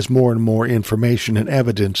as more and more information and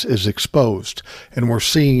evidence is exposed. And we're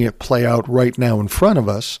seeing it play out right now in front of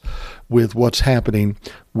us with what's happening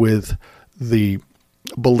with the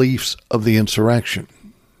beliefs of the insurrection.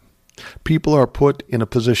 People are put in a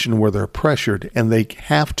position where they're pressured, and they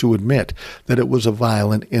have to admit that it was a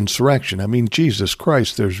violent insurrection. I mean, Jesus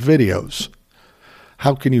Christ, there's videos.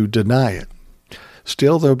 How can you deny it?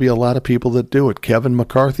 Still, there'll be a lot of people that do it. Kevin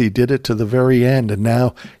McCarthy did it to the very end, and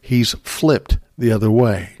now he's flipped the other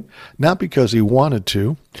way. Not because he wanted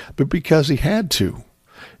to, but because he had to.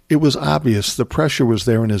 It was obvious the pressure was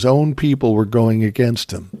there and his own people were going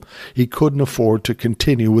against him. He couldn't afford to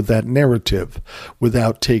continue with that narrative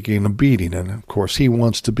without taking a beating. And, of course, he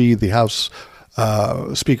wants to be the House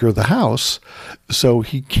Speaker of the House, so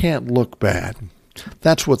he can't look bad.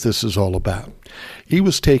 That's what this is all about. He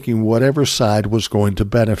was taking whatever side was going to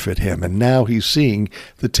benefit him, and now he's seeing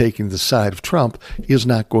that taking the side of Trump is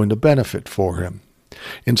not going to benefit for him.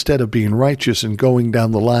 Instead of being righteous and going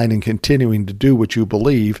down the line and continuing to do what you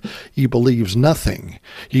believe, he believes nothing.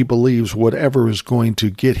 He believes whatever is going to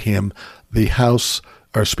get him the House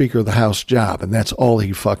or Speaker of the House job, and that's all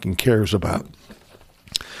he fucking cares about.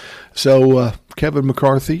 So Kevin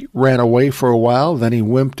McCarthy ran away for a while, then he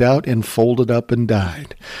wimped out and folded up and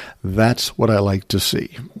died. That's what I like to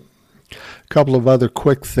see. A couple of other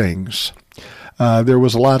quick things. There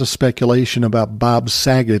was a lot of speculation about Bob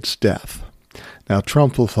Saget's death. Now,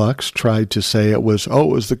 Trumplefucks tried to say it was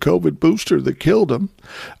the COVID booster that killed him.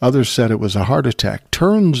 Others said it was a heart attack.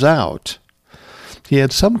 Turns out he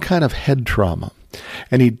had some kind of head trauma,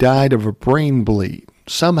 and he died of a brain bleed.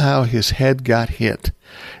 Somehow his head got hit,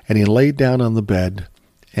 and he laid down on the bed,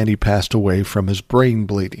 and he passed away from his brain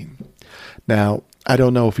bleeding. Now, I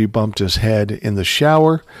don't know if he bumped his head in the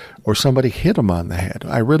shower or somebody hit him on the head.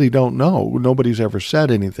 I really don't know. Nobody's ever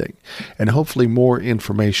said anything. And hopefully more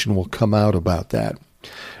information will come out about that.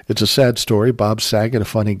 It's a sad story. Bob Saget, a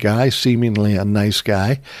funny guy, seemingly a nice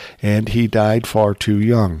guy, and he died far too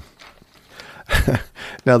young.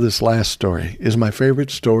 Now, this last story is my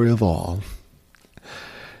favorite story of all.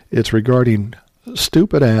 It's regarding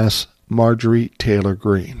stupid-ass Marjorie Taylor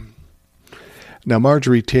Greene. Now,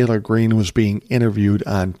 Marjorie Taylor Greene was being interviewed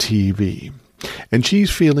on TV, and she's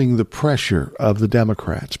feeling the pressure of the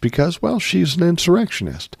Democrats because, well, she's an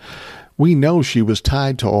insurrectionist. We know she was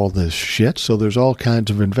tied to all this shit, so there's all kinds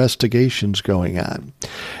of investigations going on.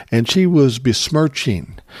 And she was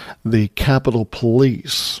besmirching the Capitol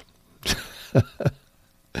Police.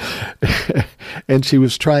 And she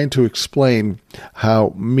was trying to explain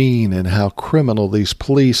how mean and how criminal these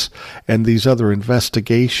police and these other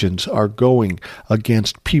investigations are going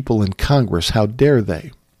against people in Congress. How dare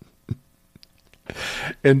they?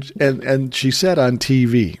 And she said on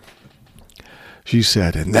TV, she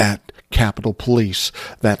said, and that Capitol Police,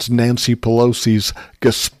 that's Nancy Pelosi's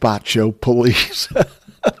gazpacho police.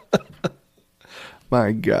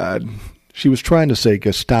 My God. She was trying to say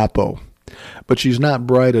Gestapo. But she's not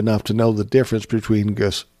bright enough to know the difference between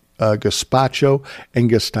gazpacho and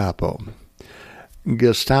Gestapo.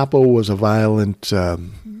 Gestapo was a violent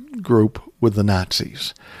group with the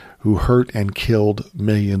Nazis who hurt and killed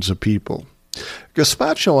millions of people.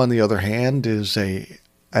 Gazpacho, on the other hand, is an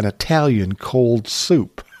Italian cold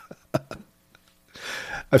soup.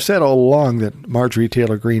 I've said all along that Marjorie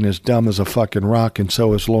Taylor Greene is dumb as a fucking rock, and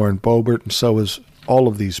so is Lauren Boebert, and so is all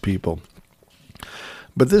of these people.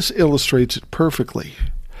 But this illustrates it perfectly.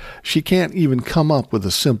 She can't even come up with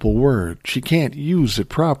a simple word. She can't use it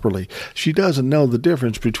properly. She doesn't know the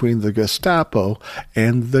difference between the Gestapo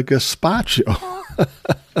and the gazpacho.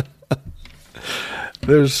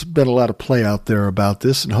 There's been a lot of play out there about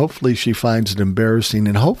this, and hopefully she finds it embarrassing,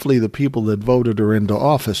 and hopefully the people that voted her into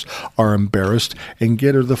office are embarrassed and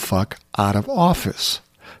get her the fuck out of office.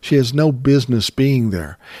 She has no business being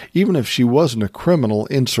there. Even if she wasn't a criminal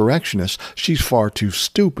insurrectionist, she's far too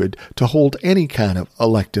stupid to hold any kind of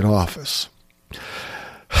elected office.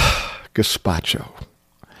 Gazpacho.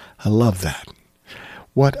 I love that.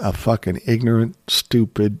 What a fucking ignorant,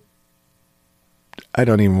 stupid... I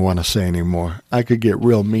don't even want to say anymore. I could get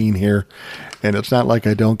real mean here, and it's not like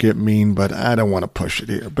I don't get mean, but I don't want to push it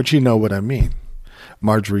here. But you know what I mean.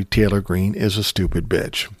 Marjorie Taylor Greene is a stupid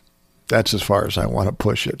bitch. That's as far as I want to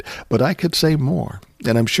push it. But I could say more,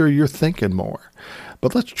 and I'm sure you're thinking more.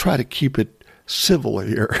 But let's try to keep it civil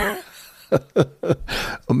here.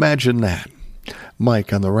 Imagine that.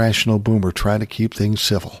 Mike on the Rational Boomer, trying to keep things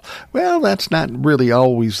civil. Well, that's not really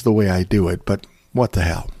always the way I do it, but what the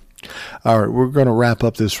hell. All right, we're going to wrap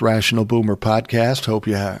up this Rational Boomer podcast. Hope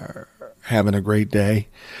you are having a great day.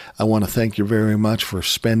 I want to thank you very much for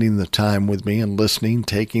spending the time with me and listening,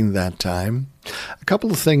 taking that time. A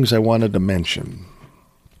couple of things I wanted to mention.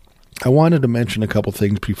 I wanted to mention a couple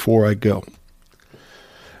things before I go.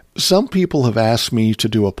 Some people have asked me to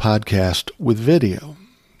do a podcast with video.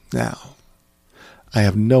 Now, I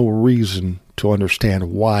have no reason to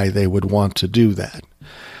understand why they would want to do that.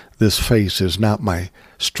 This face is not my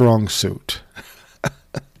strong suit.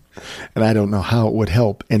 And I don't know how it would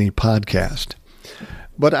help any podcast.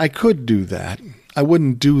 But I could do that. I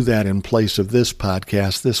wouldn't do that in place of this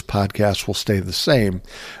podcast. This podcast will stay the same.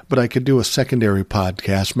 But I could do a secondary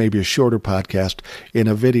podcast, maybe a shorter podcast, in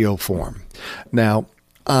a video form. Now,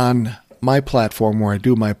 on my platform where I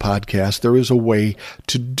do my podcast, there is a way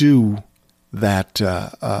to do that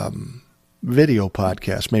video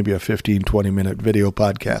podcast, maybe a 15, 20-minute video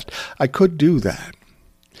podcast. I could do that.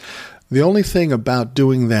 The only thing about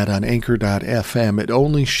doing that on Anchor.fm, it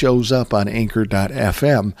only shows up on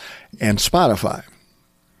Anchor.fm and Spotify.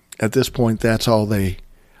 At this point, that's all they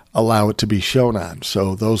allow it to be shown on.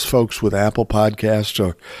 So those folks with Apple Podcasts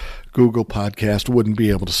or Google Podcast wouldn't be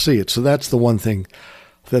able to see it. So that's the one thing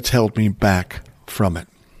that's held me back from it.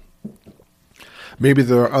 Maybe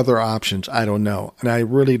there are other options. I don't know. And I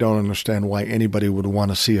really don't understand why anybody would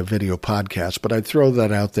want to see a video podcast, but I'd throw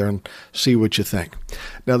that out there and see what you think.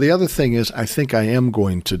 Now, the other thing is I think I am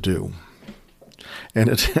going to do, and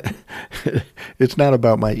it's not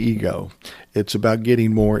about my ego. It's about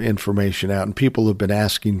getting more information out. And people have been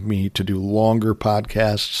asking me to do longer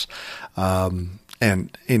podcasts.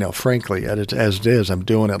 And, frankly, as it is, I'm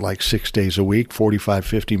doing it like 6 days a week, 45,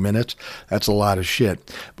 50 minutes. That's a lot of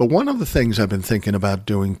shit. But one of the things I've been thinking about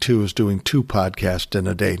doing, too, is doing 2 podcasts in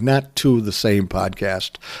a day. Not 2 of the same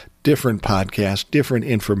podcast, different podcasts, different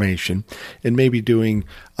information, and maybe doing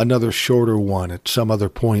another shorter one at some other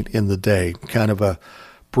point in the day, kind of a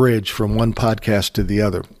bridge from one podcast to the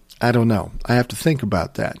other. I don't know. I have to think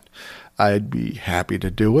about that. I'd be happy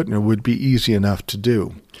to do it, and it would be easy enough to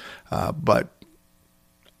do. But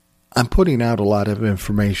I'm putting out a lot of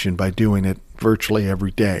information by doing it virtually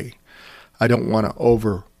every day. I don't want to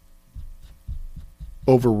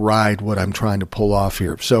override what I'm trying to pull off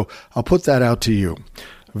here. So I'll put that out to you.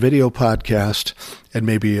 Video podcast and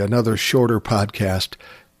maybe another shorter podcast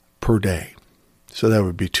per day. So that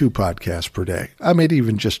would be 2 podcasts per day. I might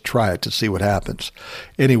even just try it to see what happens.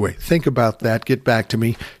 Anyway, think about that. Get back to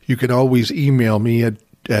me. You can always email me at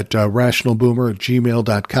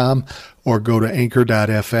rationalboomer@gmail.com or go to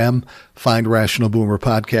Anchor.fm, find Rational Boomer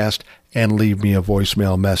Podcast, and leave me a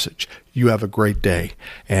voicemail message. You have a great day,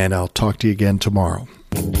 and I'll talk to you again tomorrow.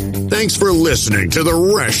 Thanks for listening to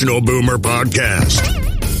the Rational Boomer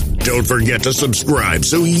Podcast. Don't forget to subscribe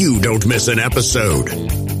so you don't miss an episode.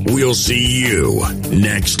 We'll see you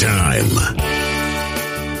next time.